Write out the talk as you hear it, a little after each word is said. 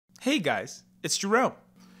Hey guys, it's Jerome.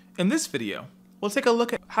 In this video, we'll take a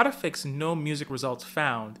look at how to fix no music results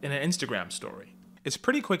found in an Instagram story. It's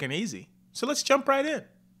pretty quick and easy, so let's jump right in.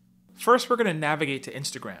 First, we're going to navigate to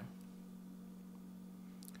Instagram.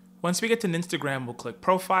 Once we get to Instagram, we'll click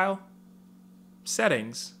Profile,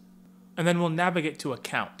 Settings, and then we'll navigate to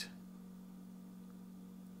Account.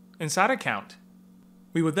 Inside Account,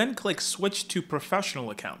 we will then click Switch to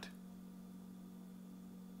Professional Account.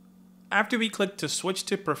 After we click to switch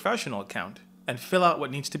to professional account and fill out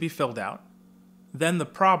what needs to be filled out, then the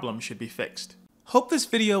problem should be fixed. Hope this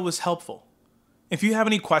video was helpful. If you have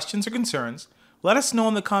any questions or concerns, let us know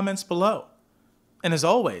in the comments below. And as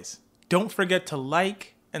always, don't forget to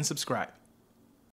like and subscribe.